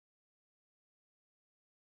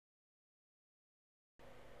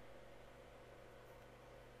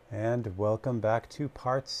And welcome back to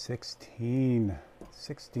part 16.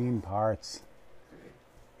 16 parts.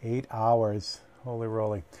 8 hours. Holy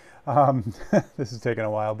roly. This is taking a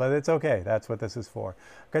while, but it's okay. That's what this is for.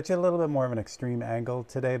 Got you a little bit more of an extreme angle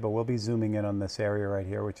today, but we'll be zooming in on this area right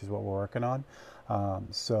here, which is what we're working on.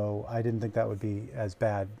 So I didn't think that would be as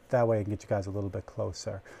bad. That way I can get you guys a little bit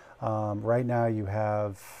closer. Right now you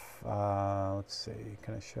have, let's see,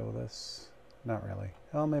 can I show this? Not really.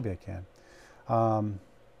 Oh, maybe I can.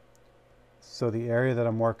 So the area that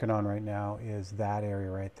I'm working on right now is that area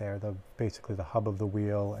right there, basically the hub of the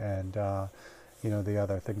wheel and the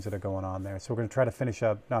other things that are going on there. So we're going to try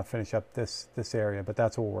to not finish up this area, but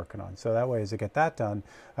that's what we're working on. So that way, as I get that done,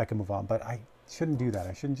 I can move on. But I shouldn't do that.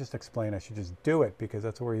 I shouldn't just explain. I should just do it because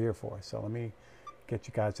that's what we're here for. So let me get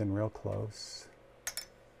you guys in real close.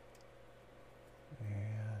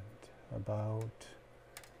 And about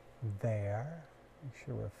there. Make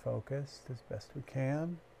sure we're focused as best we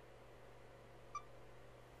can.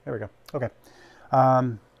 There we go. Okay.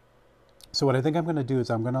 So what I think I'm going to do is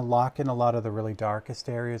I'm going to lock in a lot of the really darkest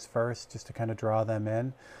areas first, just to kind of draw them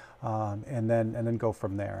in, and then go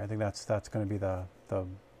from there. I think that's going to be the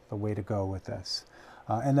way to go with this.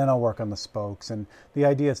 And then I'll work on the spokes. And the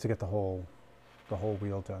idea is to get the whole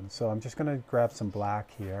wheel done. So I'm just going to grab some black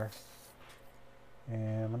here,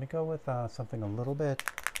 and let me go with something a little bit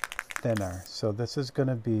thinner. So this is going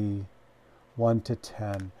to be 1 to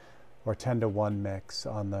 10. Or 10 to 1 mix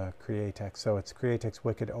on the Createx. So it's Createx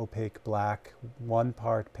Wicked Opaque Black, 1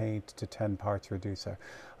 part paint to 10 parts reducer.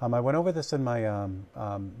 I went over this in my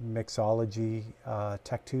mixology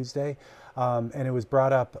Tech Tuesday, and it was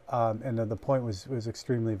brought up, and the point was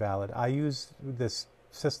extremely valid. I use this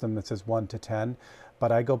system that says 1 to 10,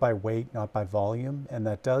 but I go by weight, not by volume, and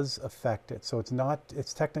that does affect it. So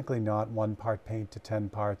it's technically not 1 part paint to 10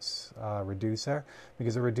 parts reducer,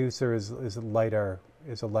 because a reducer is a lighter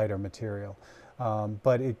material.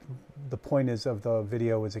 But the point of the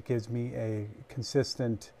video is it gives me a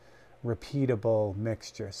consistent, repeatable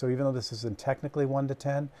mixture. So even though this isn't technically 1 to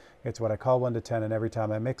 10, it's what I call 1 to 10, and every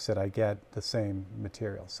time I mix it, I get the same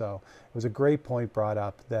material. So it was a great point brought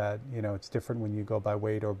up that, it's different when you go by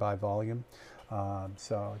weight or by volume.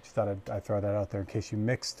 So I just thought I'd throw that out there in case you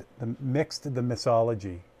missed the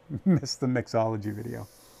mixology video.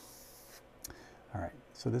 All right.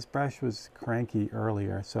 So this brush was cranky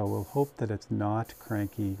earlier, so we'll hope that it's not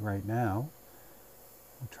cranky right now.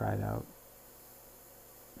 We'll try it out.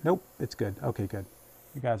 Nope, it's good. Okay, good.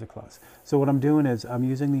 You guys are close. So what I'm doing is I'm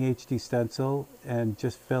using the HD stencil and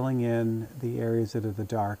just filling in the areas that are the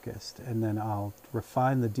darkest, and then I'll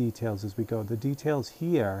refine the details as we go. The details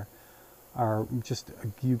here are just,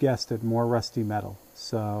 you guessed it, more rusty metal.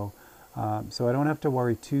 So I don't have to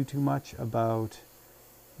worry too much about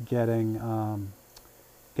getting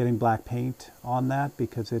black paint on that,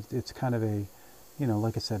 because it's kind of a,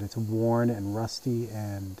 like I said, it's worn and rusty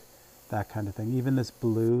and that kind of thing. Even this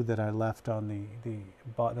blue that I left on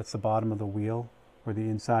that's the bottom of the wheel, or the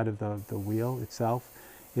inside of the wheel itself,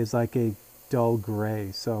 is like a dull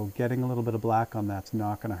gray. So getting a little bit of black on that's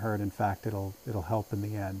not going to hurt. In fact, it'll help in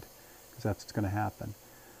the end, because that's what's going to happen.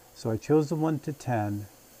 So I chose the 1 to 10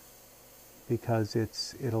 because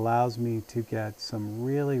it allows me to get some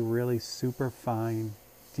really super fine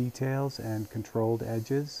details and controlled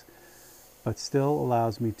edges, but still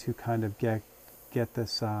allows me to kind of get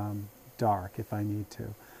this dark if I need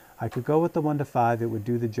to. I could go with the 1 to 5. It would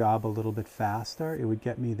do the job a little bit faster. It would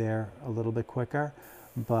get me there a little bit quicker.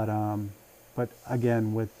 But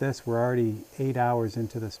again, with this, we're already 8 hours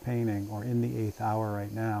into this painting, or in the 8th hour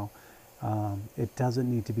right now. It doesn't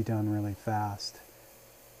need to be done really fast.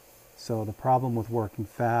 So the problem with working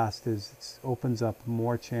fast is it opens up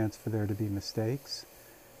more chance for there to be mistakes.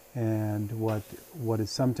 And what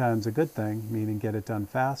is sometimes a good thing, meaning get it done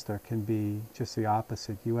faster, can be just the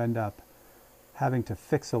opposite. You end up having to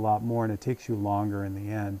fix a lot more, and it takes you longer in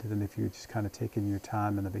the end than if you're just kind of taking your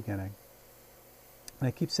time in the beginning. And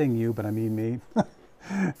I keep saying you, but I mean me.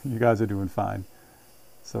 You guys are doing fine.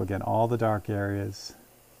 So again, all the dark areas,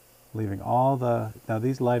 leaving now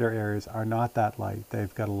these lighter areas are not that light.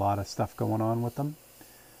 They've got a lot of stuff going on with them.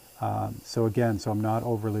 So I'm not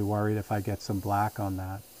overly worried if I get some black on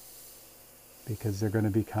that, because they're going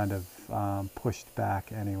to be kind of pushed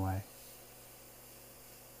back anyway.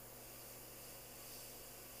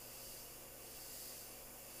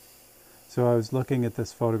 So I was looking at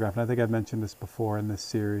this photograph, and I think I've mentioned this before in this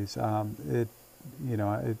series. It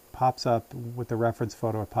pops up with the reference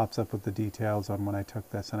photo. It pops up with the details on when I took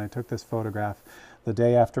this, and I took this photograph the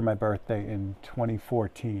day after my birthday in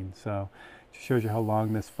 2014. So it shows you how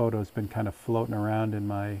long this photo has been kind of floating around in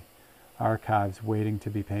my archives waiting to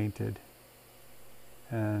be painted.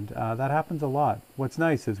 And that happens a lot. What's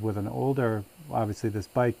nice is with an older, obviously this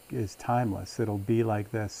bike is timeless. It'll be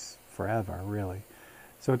like this forever, really.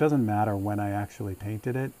 So it doesn't matter when I actually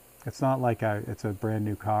painted it. It's not like it's a brand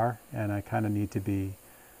new car and I kind of need to be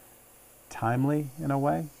timely in a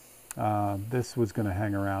way. This was going to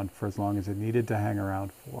hang around for as long as it needed to hang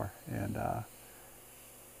around for. And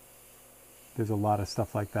there's a lot of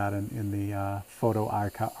stuff like that in the photo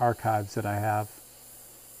archives that I have,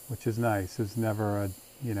 which is nice. There's never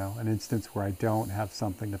an instance where I don't have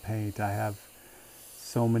something to paint. I have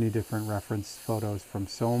so many different reference photos from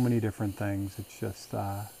so many different things. It's just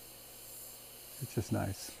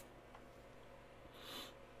nice.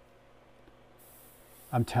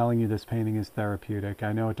 I'm telling you, this painting is therapeutic.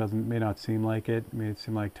 I know it may not seem like it. It may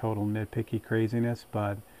seem like total nitpicky craziness,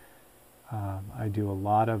 but I do a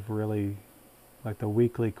lot of really, like the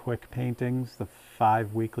weekly quick paintings, the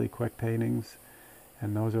 5 weekly quick paintings,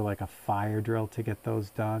 and those are like a fire drill to get those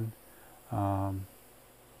done.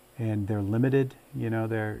 And they're limited,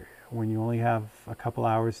 when you only have a couple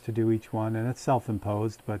hours to do each one, and it's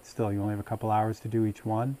self-imposed, but still you only have a couple hours to do each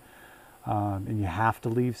one. And you have to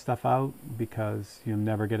leave stuff out because you'll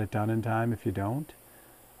never get it done in time if you don't.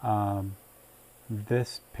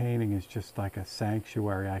 This painting is just like a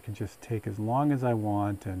sanctuary. I can just take as long as I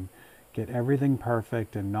want and get everything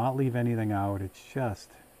perfect and not leave anything out. It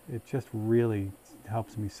just really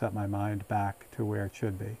helps me set my mind back to where it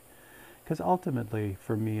should be. Because ultimately,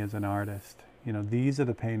 for me as an artist, these are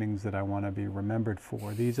the paintings that I want to be remembered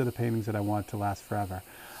for. These are the paintings that I want to last forever.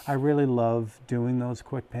 I really love doing those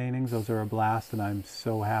quick paintings. Those are a blast, and I'm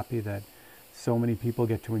so happy that so many people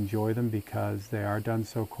get to enjoy them because they are done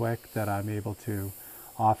so quick that I'm able to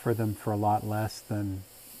offer them for a lot less than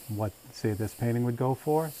what, say, this painting would go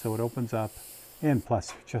for. So it opens up, and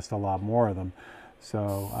plus just a lot more of them.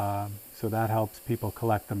 So so that helps people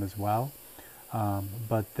collect them as well.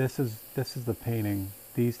 But this is the painting.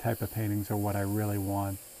 These type of paintings are what I really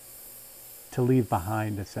want to leave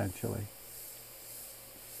behind, essentially.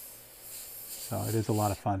 So it is a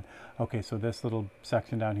lot of fun. Okay, so this little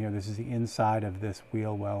section down here, this is the inside of this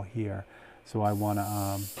wheel well here. So I want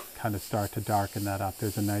to kind of start to darken that up.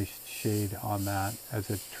 There's a nice shade on that as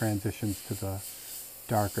it transitions to the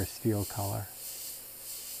darker steel color.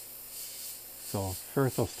 So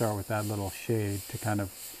first I'll start with that little shade to kind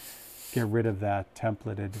of get rid of that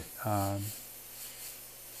templated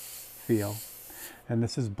feel. And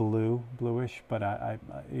this is bluish, but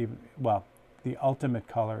the ultimate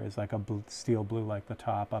color is like a steel blue, like the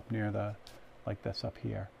top up near like this up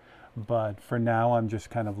here. But for now, I'm just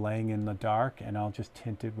kind of laying in the dark, and I'll just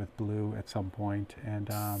tint it with blue at some point. And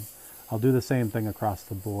I'll do the same thing across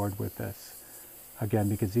the board with this. Again,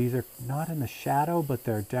 because these are not in the shadow, but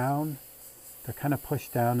they're down. They're kind of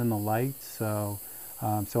pushed down in the light, so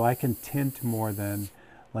I can tint more than,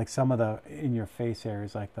 like some of the in-your-face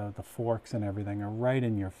areas, like the forks and everything are right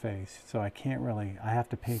in your face. So I have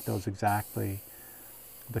to paint those exactly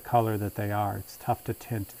the color that they are. It's tough to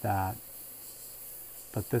tint that.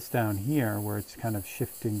 But this down here, where it's kind of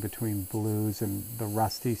shifting between blues and the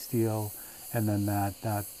rusty steel, and then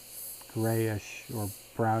that grayish or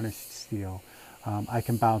brownish steel, I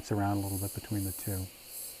can bounce around a little bit between the two.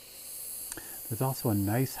 There's also a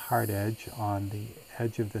nice hard edge on the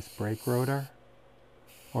edge of this brake rotor.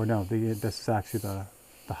 Or no, this is actually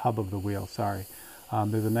the hub of the wheel, sorry.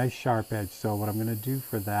 There's a nice sharp edge, so what I'm going to do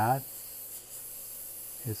for that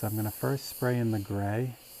is I'm going to first spray in the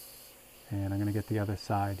gray, and I'm going to get the other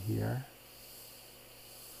side here.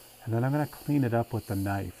 And then I'm going to clean it up with the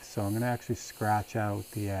knife, so I'm going to actually scratch out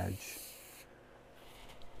the edge.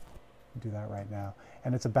 Do that right now.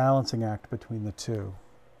 And it's a balancing act between the two.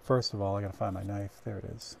 First of all, I got to find my knife. There it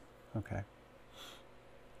is. Okay.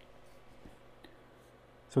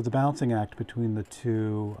 So it's a balancing act between the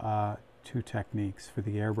two techniques. For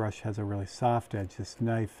the airbrush, has a really soft edge. This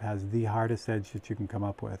knife has the hardest edge that you can come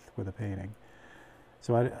up with a painting.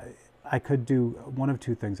 So I could do one of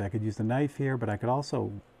two things. I could use the knife here, but I could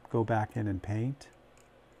also go back in and paint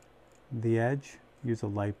the edge. Use a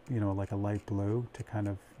light, like a light blue to kind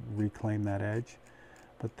of reclaim that edge.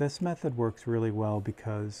 But this method works really well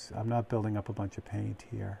because I'm not building up a bunch of paint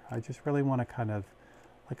here. I just really want to kind of,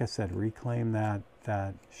 like I said, reclaim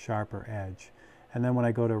that sharper edge. And then when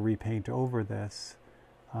I go to repaint over this,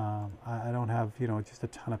 I don't have, just a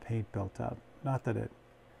ton of paint built up. Not that it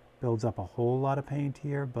builds up a whole lot of paint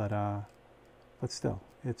here, but still,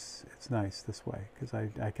 it's nice this way because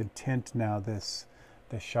I can tint now this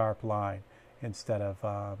sharp line instead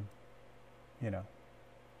of,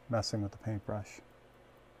 messing with the paintbrush.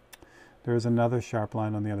 There is another sharp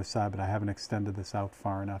line on the other side, but I haven't extended this out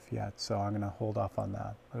far enough yet, so I'm going to hold off on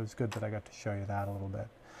that. It was good that I got to show you that a little bit.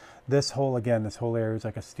 This whole, again, this whole area is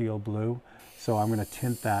like a steel blue, so I'm going to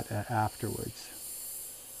tint that afterwards.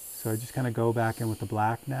 So I just kind of go back in with the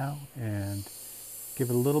black now and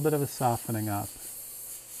give it a little bit of a softening up.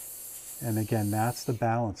 And again, that's the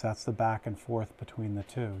balance. That's the back and forth between the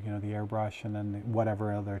two. You know, the airbrush and then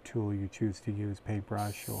whatever other tool you choose to use,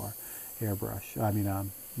 paintbrush or airbrush,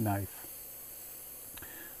 knife.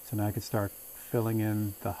 So now I can start filling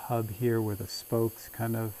in the hub here where the spokes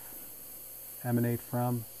kind of emanate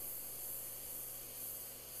from.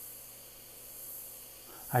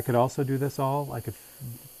 I could also do this all. I could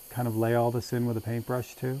kind of lay all this in with a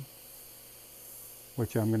paintbrush too,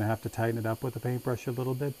 which I'm going to have to tighten it up with the paintbrush a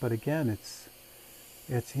little bit. But again, it's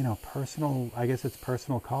you know, personal. I guess it's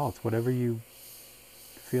personal call. It's whatever you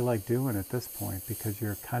feel like doing at this point, because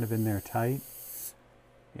you're kind of in there tight.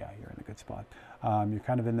 Yeah, you're in a good spot. You're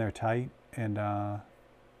kind of in there tight, and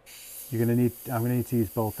you're gonna need. I'm gonna need to use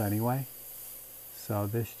both anyway. So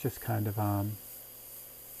this just kind of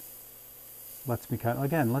lets me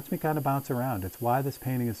kind of bounce around. It's why this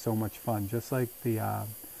painting is so much fun. Just like the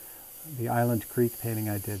Island Creek painting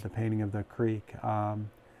I did, the painting of the creek.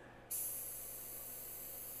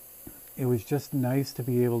 It was just nice to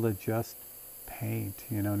be able to just paint,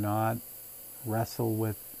 you know, not wrestle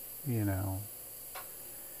with, you know,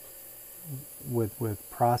 with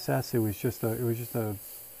process. It was just an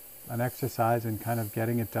exercise in kind of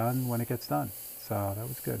getting it done when it gets done. So that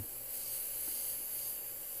was good.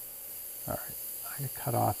 All right, I get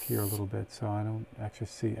cut off here a little bit so I don't actually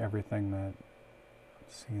see everything that I'm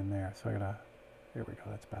seeing there. So here we go,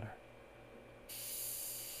 that's better.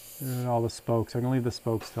 And all the spokes, I'm gonna leave the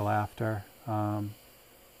spokes till after. Kind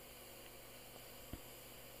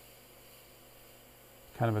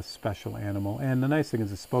of a special animal. And the nice thing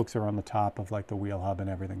is the spokes are on the top of like the wheel hub and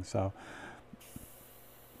everything, so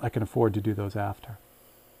I can afford to do those after.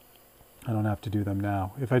 I don't have to do them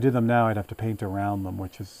now. If I did them now, I'd have to paint around them,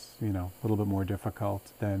 which is, you know, a little bit more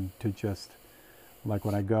difficult than to just, like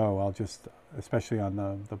when I go, I'll just, especially on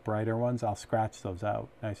the brighter ones, I'll scratch those out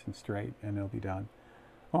nice and straight and it'll be done.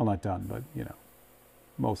 Well, not done, but, you know,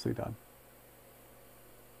 mostly done.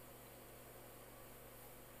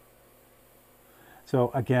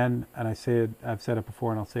 So again, and I've said it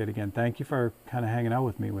before and I'll say it again, thank you for kind of hanging out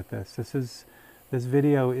with me with this. This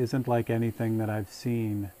video isn't like anything that I've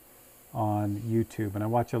seen on YouTube, and I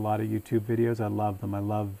watch a lot of YouTube videos. I love them. I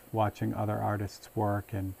love watching other artists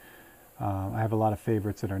work, and I have a lot of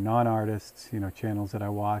favorites that are non-artists, you know, channels that I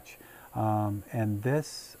watch. And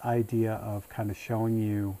this idea of kind of showing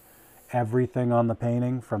you everything on the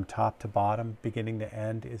painting from top to bottom, beginning to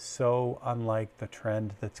end, is so unlike the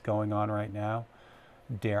trend that's going on right now.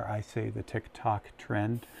 Dare I say the TikTok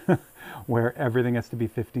trend, where everything has to be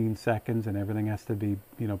 15 seconds and everything has to be,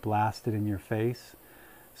 you know, blasted in your face.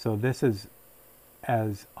 So this is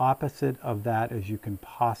as opposite of that as you can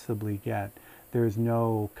possibly get. There's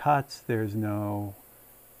no cuts, there's no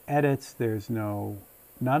edits, there's none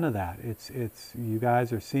of that. It's you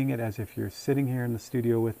guys are seeing it as if you're sitting here in the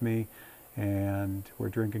studio with me and we're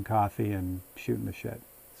drinking coffee and shooting the shit.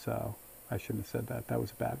 So I shouldn't have said that. That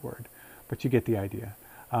was a bad word. But you get the idea.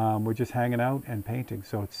 We're just hanging out and painting.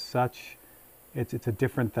 So it's a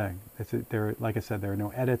different thing. Like I said, there are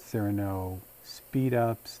no edits, there are no speed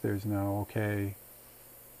ups, there's no, okay,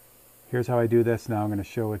 here's how I do this, now I'm going to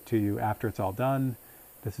show it to you after it's all done.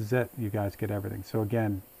 This is it. You guys get everything. So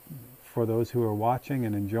again, for those who are watching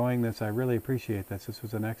and enjoying this, I really appreciate this. This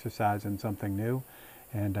was an exercise in something new.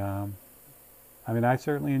 And I mean, I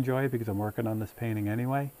certainly enjoy it because I'm working on this painting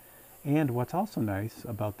anyway. And what's also nice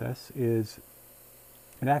about this is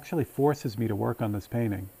it actually forces me to work on this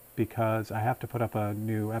painting, because I have to put up a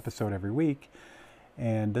new episode every week.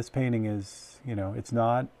 And this painting is, you know, it's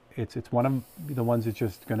one of the ones that's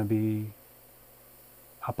just going to be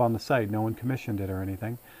up on the site. No one commissioned it or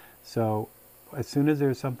anything. So as soon as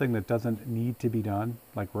there's something that doesn't need to be done,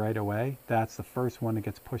 like right away, that's the first one that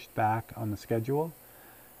gets pushed back on the schedule.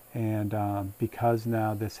 And because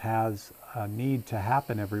now this has a need to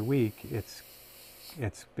happen every week, it's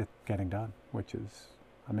getting done, which is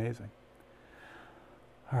amazing.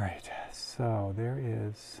 All right, so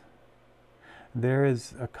there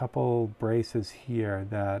is a couple braces here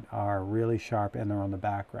that are really sharp and they're on the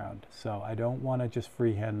background. So I don't want to just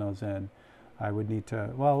freehand those in. I would need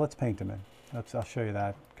to, well, let's paint them in. I'll show you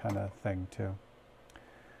that kind of thing too.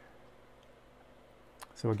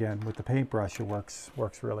 So again, with the paintbrush, it works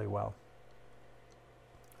really well.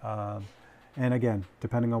 And again,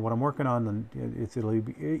 depending on what I'm working on, it'll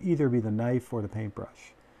either be the knife or the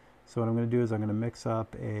paintbrush. So what I'm going to do is I'm going to mix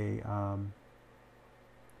up a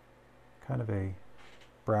kind of a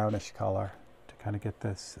brownish color to kind of get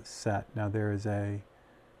this set. Now there is the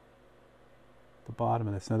bottom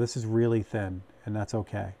of this. Now this is really thin, and that's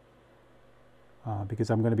okay. Because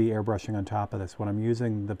I'm going to be airbrushing on top of this. What I'm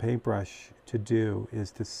using the paintbrush to do is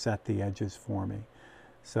to set the edges for me.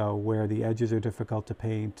 So where the edges are difficult to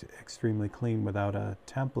paint extremely clean without a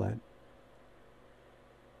template,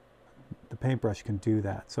 the paintbrush can do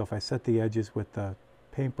that. So if I set the edges with the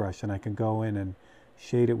paintbrush, and I can go in and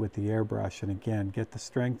shade it with the airbrush, and again get the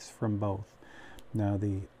strengths from both. Now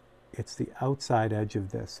it's the outside edge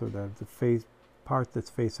of this, so the part that's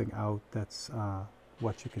facing out, that's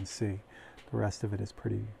what you can see. The rest of it is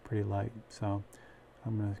pretty light. So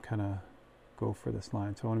I'm going to kind of go for this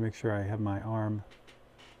line. So I want to make sure I have my arm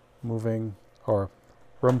moving, or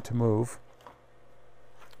room to move.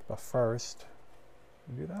 But first,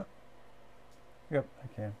 do that? Yep, I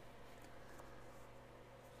can.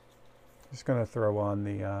 Just going to throw on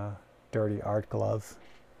the dirty art glove.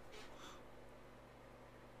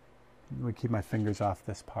 I'm going to keep my fingers off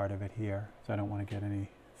this part of it here, so I don't want to get any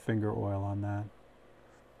finger oil on that.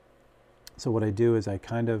 So what I do is I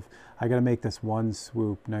got to make this one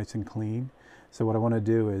swoop nice and clean. So what I want to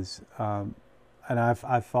do is, and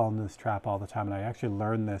I've fallen in this trap all the time, and I actually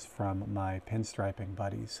learned this from my pinstriping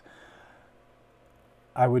buddies.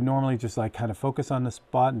 I would normally just like kind of focus on the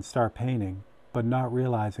spot and start painting, but not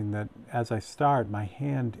realizing that as I start, my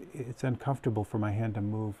hand, it's uncomfortable for my hand to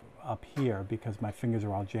move up here because my fingers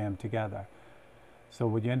are all jammed together. So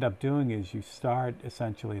what you end up doing is you start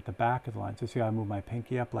essentially at the back of the line. So see how I move my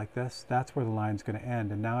pinky up like this? That's where the line's going to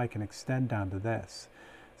end, and now I can extend down to this.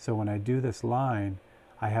 So when I do this line,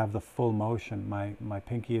 I have the full motion. My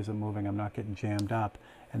pinky isn't moving, I'm not getting jammed up,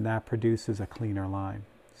 and that produces a cleaner line.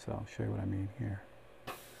 So I'll show you what I mean here.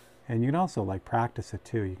 And you can also like practice it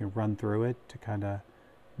too. You can run through it to kind of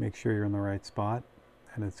make sure you're in the right spot,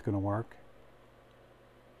 and it's going to work.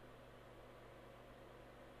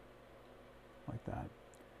 Like that.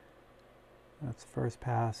 That's first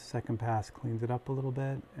pass. Second pass cleans it up a little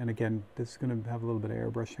bit. And again, this is going to have a little bit of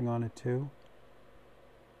airbrushing on it too.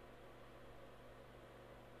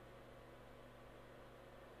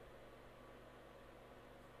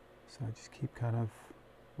 So I just keep kind of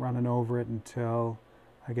running over it until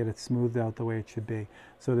I get it smoothed out the way it should be.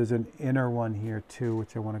 So there's an inner one here too,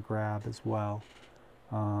 which I want to grab as well.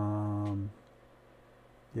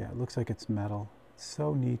 Yeah, it looks like it's metal. It's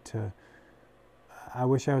so neat to... I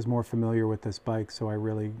wish I was more familiar with this bike so I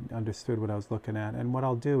really understood what I was looking at. And what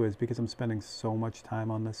I'll do is, because I'm spending so much time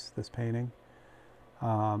on this painting,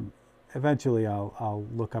 eventually I'll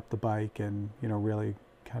look up the bike and, you know, really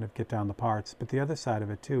kind of get down the parts. But the other side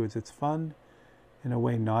of it too is it's fun in a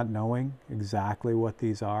way not knowing exactly what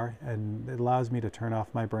these are, and it allows me to turn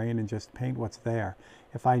off my brain and just paint what's there.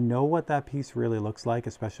 If I know what that piece really looks like,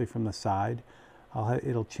 especially from the side,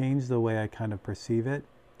 it'll change the way I kind of perceive it.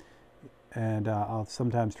 And I'll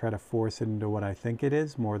sometimes try to force it into what I think it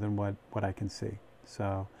is more than what I can see.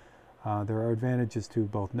 So there are advantages to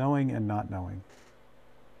both knowing and not knowing.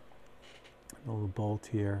 A little bolt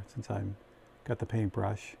here, since I've got the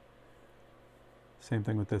paintbrush. Same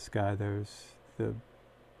thing with this guy. There's the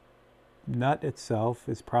nut itself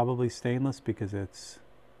is probably stainless because it's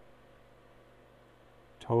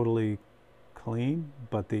totally clean,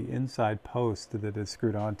 but the inside post that is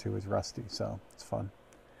screwed onto is rusty, so it's fun.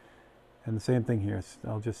 And the same thing here.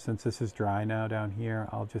 I'll just, since this is dry now down here,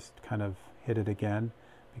 I'll just kind of hit it again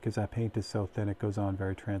because that paint is so thin it goes on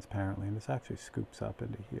very transparently, and this actually scoops up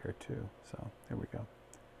into here too. So there we go.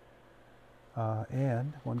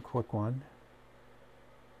 And one quick one.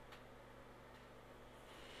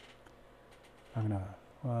 I'm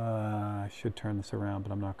gonna, I should turn this around,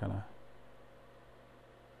 but I'm not gonna.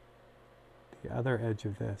 The other edge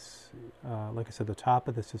of this, like I said, the top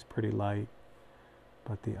of this is pretty light,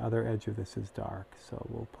 but the other edge of this is dark, so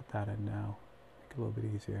we'll put that in now. Make it a little bit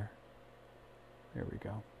easier. There we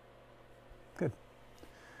go. Good.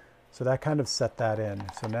 So that kind of set that in.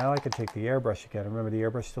 So now I can take the airbrush again. Remember, the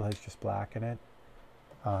airbrush still has just black in it.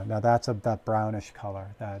 Now that's that brownish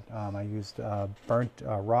color that I used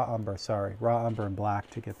raw umber and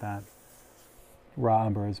black to get that. Raw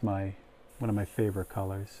umber is one of my favorite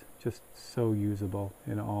colors. Just so usable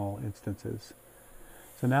in all instances.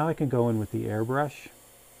 So now I can go in with the airbrush,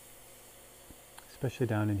 especially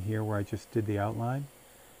down in here where I just did the outline.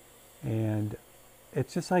 And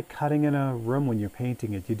it's just like cutting in a room when you're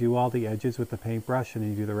painting it. You do all the edges with the paintbrush and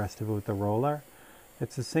then you do the rest of it with the roller.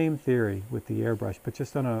 It's the same theory with the airbrush, but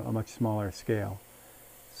just on a much smaller scale.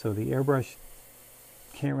 So the airbrush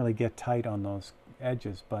can't really get tight on those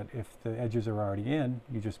edges, but if the edges are already in,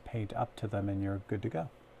 you just paint up to them and you're good to go.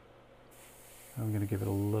 I'm going to give it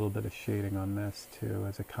a little bit of shading on this too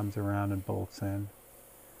as it comes around and bolts in.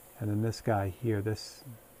 And then this guy here, this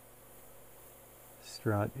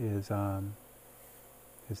strut is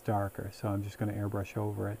darker, so I'm just going to airbrush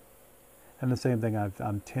over it. And the same thing,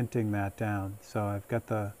 I'm tinting that down. So I've got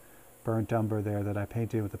the burnt umber there that I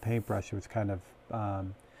painted with the paintbrush. It was kind of,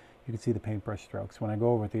 you can see the paintbrush strokes. When I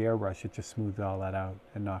go over with the airbrush, it just smooths all that out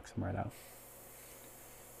and knocks them right out.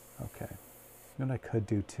 Okay. What I could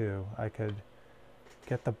do too, I could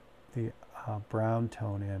get the brown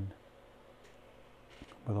tone in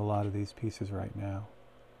with a lot of these pieces right now.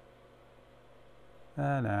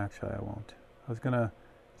 And actually I won't. I was going to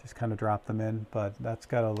just kind of drop them in, but that's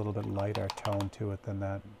got a little bit lighter tone to it than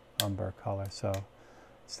that umber color. So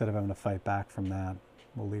instead of having to fight back from that,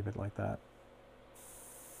 we'll leave it like that.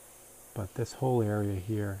 But this whole area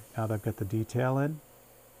here, now that I've got the detail in,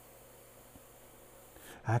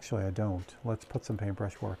 actually I don't. Let's put some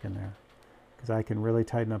paintbrush work in there, because I can really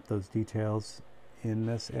tighten up those details in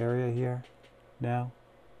this area here now.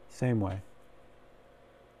 Same way.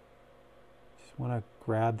 Just want to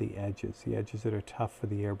grab the edges that are tough for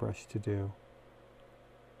the airbrush to do.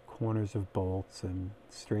 Corners of bolts and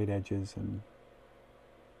straight edges and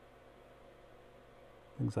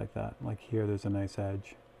things like that. Like here there's a nice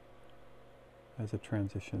edge as it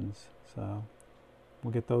transitions. So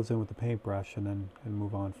we'll get those in with the paintbrush and then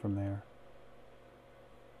move on from there.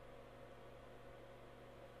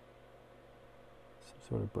 Some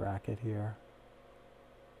sort of bracket here.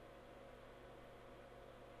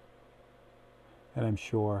 And I'm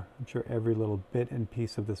sure every little bit and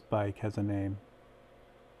piece of this bike has a name.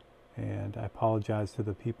 And I apologize to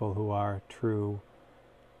the people who are true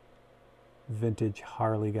vintage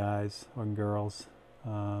Harley guys or girls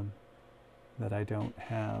that I don't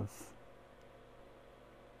have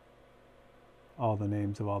all the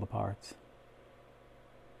names of all the parts.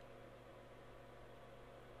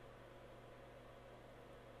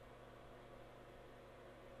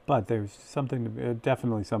 But there's something,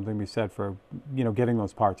 definitely something to be said for, getting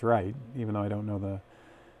those parts right, even though I don't know the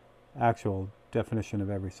actual definition of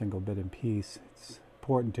every single bit and piece. It's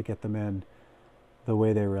important to get them in the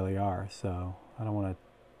way they really are. So I don't want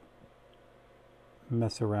to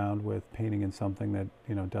mess around with painting in something that,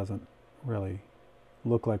 doesn't really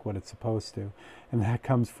look like what it's supposed to. And that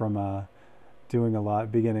comes from doing a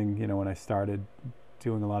lot, beginning, when I started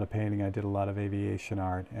doing a lot of painting, I did a lot of aviation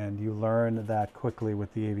art, and you learn that quickly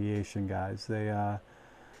with the aviation guys. They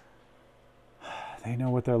know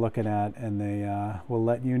what they're looking at, and they will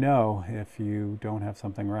let you know if you don't have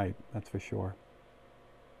something right. That's for sure.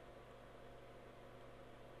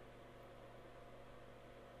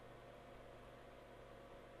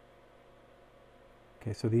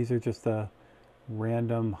 Okay, so these are just the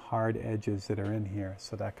random hard edges that are in here,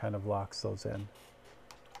 so that kind of locks those in.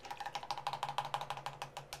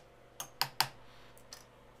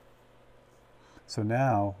 So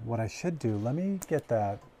now, what I should do, let me get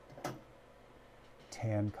that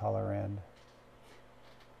tan color in.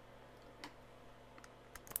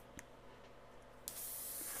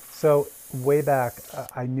 So way back,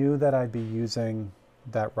 I knew that I'd be using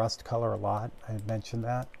that rust color a lot. I had mentioned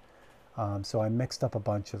that. So I mixed up a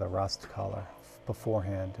bunch of the rust color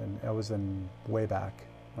beforehand, and it was in way back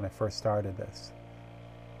when I first started this.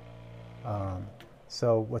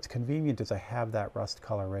 So what's convenient is I have that rust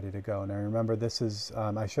color ready to go. And I remember this is,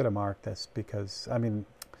 I should have marked this because,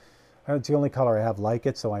 it's the only color I have like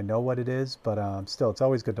it, so I know what it is, but still, it's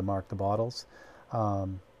always good to mark the bottles. But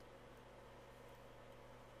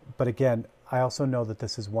again, I also know that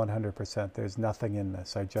this is 100%. There's nothing in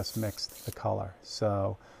this. I just mixed the color.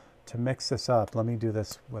 So to mix this up, let me do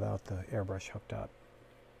this without the airbrush hooked up.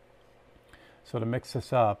 So to mix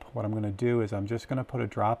this up, what I'm going to do is I'm just going to put a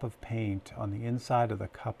drop of paint on the inside of the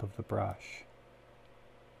cup of the brush.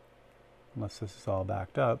 Unless this is all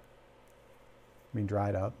backed up.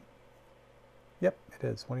 Dried up. Yep, it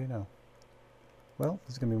is. What do you know? Well,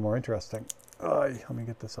 this is going to be more interesting. Let me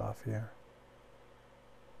get this off here.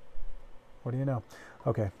 What do you know?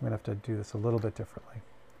 Okay, I'm going to have to do this a little bit differently.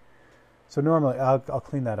 So normally, I'll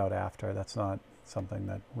clean that out after. That's not something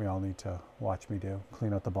that we all need to watch me do,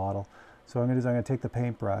 clean out the bottle. So what I'm going to do is I'm going to take the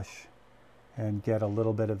paintbrush and get a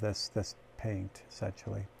little bit of this paint,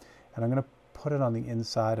 essentially. And I'm going to put it on the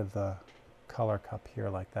inside of the color cup here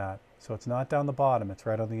like that. So it's not down the bottom, it's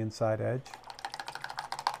right on the inside edge.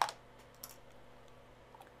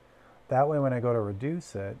 That way when I go to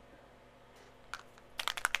reduce it,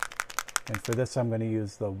 and for this I'm going to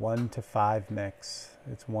use the 1:5 mix.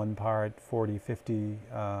 It's 1 part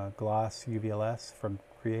 40/50 gloss UVLS from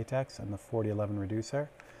Createx and the 4011 reducer.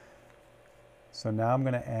 So now I'm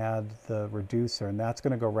going to add the reducer, and that's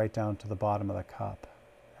going to go right down to the bottom of the cup.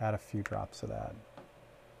 Add a few drops of that.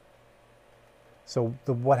 So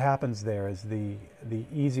what happens there is the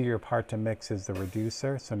easier part to mix is the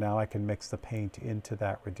reducer. So now I can mix the paint into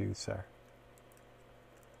that reducer.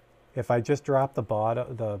 If I just drop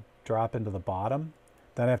the drop into the bottom,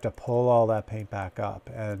 then I have to pull all that paint back up,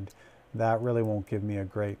 and that really won't give me a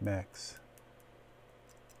great mix.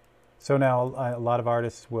 So now a lot of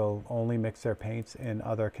artists will only mix their paints in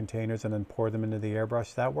other containers and then pour them into the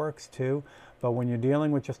airbrush. That works too, but when you're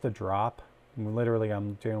dealing with just a drop, literally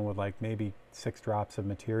I'm dealing with like maybe 6 drops of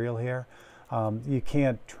material here, you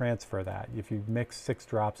can't transfer that. If you mix 6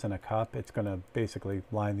 drops in a cup, it's going to basically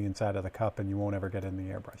line the inside of the cup and you won't ever get in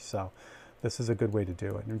the airbrush. So this is a good way to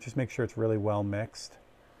do it. And just make sure it's really well mixed.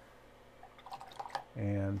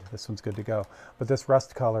 And this one's good to go. But this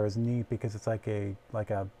rust color is neat because it's like a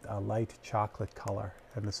light chocolate color,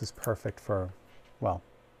 and this is perfect for, well,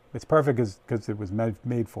 it's perfect because it was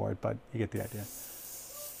made for it, but you get the idea.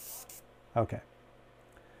 Okay,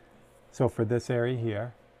 so for this area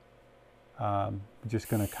here, I'm just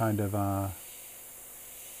going to kind of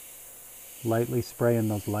lightly spray in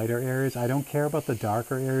those lighter areas. I don't care about the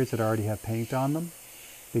darker areas that already have paint on them,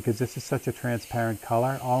 because this is such a transparent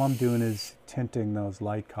color. All I'm doing is tinting those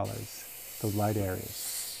light colors, those light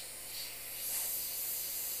areas.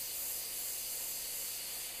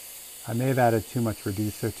 I may have added too much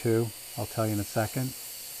reducer too. I'll tell you in a second.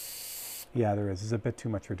 Yeah, there is. There's a bit too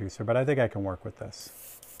much reducer, but I think I can work with this.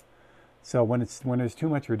 So when there's too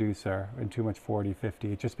much reducer and too much 40,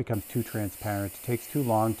 50, it just becomes too transparent. It takes too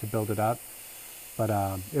long to build it up, but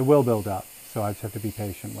it will build up. So I just have to be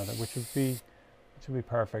patient with it, which would be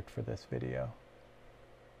perfect for this video.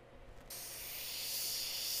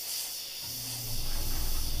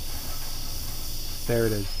 There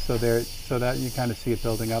it is. So that you kind of see it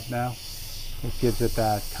building up now. It gives it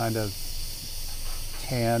that kind of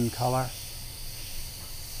tan color.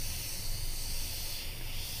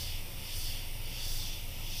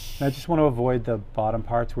 And I just want to avoid the bottom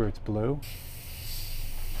parts where it's blue.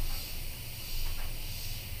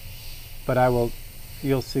 But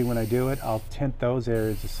you'll see when I do it, I'll tint those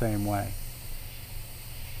areas the same way.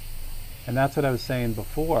 And that's what I was saying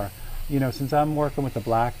before. You know, since I'm working with the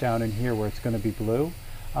black down in here where it's going to be blue,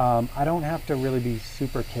 I don't have to really be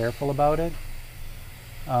super careful about it,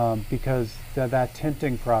 because that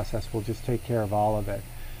tinting process will just take care of all of it.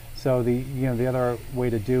 So the other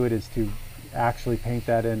way to do it is to actually paint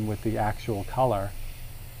that in with the actual color.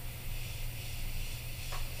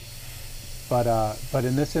 But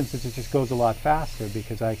in this instance, it just goes a lot faster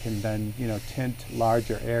because I can then, tint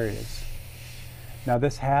larger areas. Now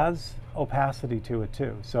this has opacity to it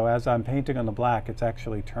too. So as I'm painting on the black, it's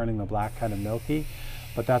actually turning the black kind of milky,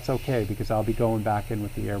 but that's okay because I'll be going back in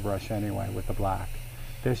with the airbrush anyway with the black.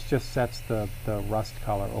 This just sets the rust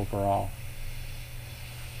color overall.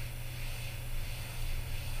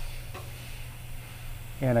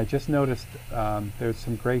 And I just noticed there's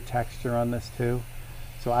some great texture on this too.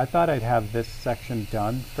 So I thought I'd have this section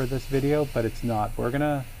done for this video, but it's not. We're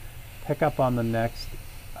gonna pick up on the next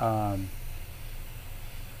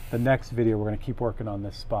video. We're gonna keep working on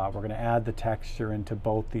this spot. We're gonna add the texture into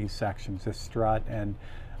both these sections, this strut and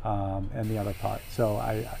the other part. So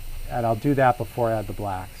I'll do that before I add the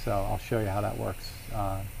black. So I'll show you how that works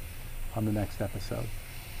on the next episode.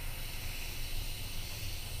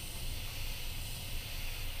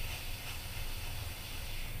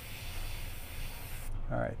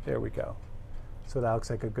 All right, there we go. So that looks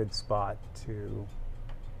like a good spot to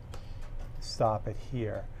stop it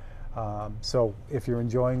here. So if you're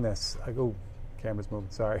enjoying this, oh, camera's moving,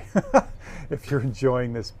 sorry. If you're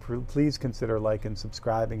enjoying this, please consider liking,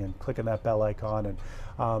 subscribing, and clicking that bell icon. And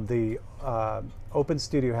the Open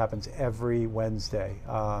Studio happens every Wednesday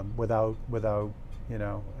without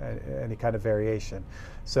any kind of variation.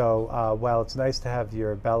 So while it's nice to have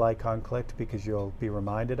your bell icon clicked because you'll be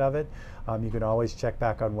reminded of it, you can always check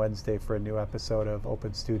back on Wednesday for a new episode of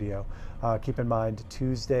Open Studio. Keep in mind,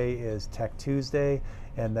 Tuesday is Tech Tuesday,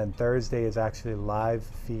 and then Thursday is actually Live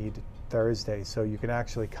Feed Thursday. So you can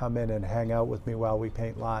actually come in and hang out with me while we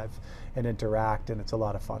paint live and interact, and it's a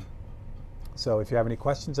lot of fun. So if you have any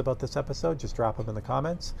questions about this episode, just drop them in the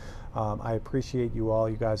comments. I appreciate you all.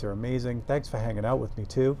 You guys are amazing. Thanks for hanging out with me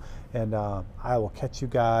too. And I will catch you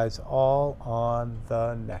guys all on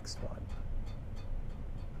the next one.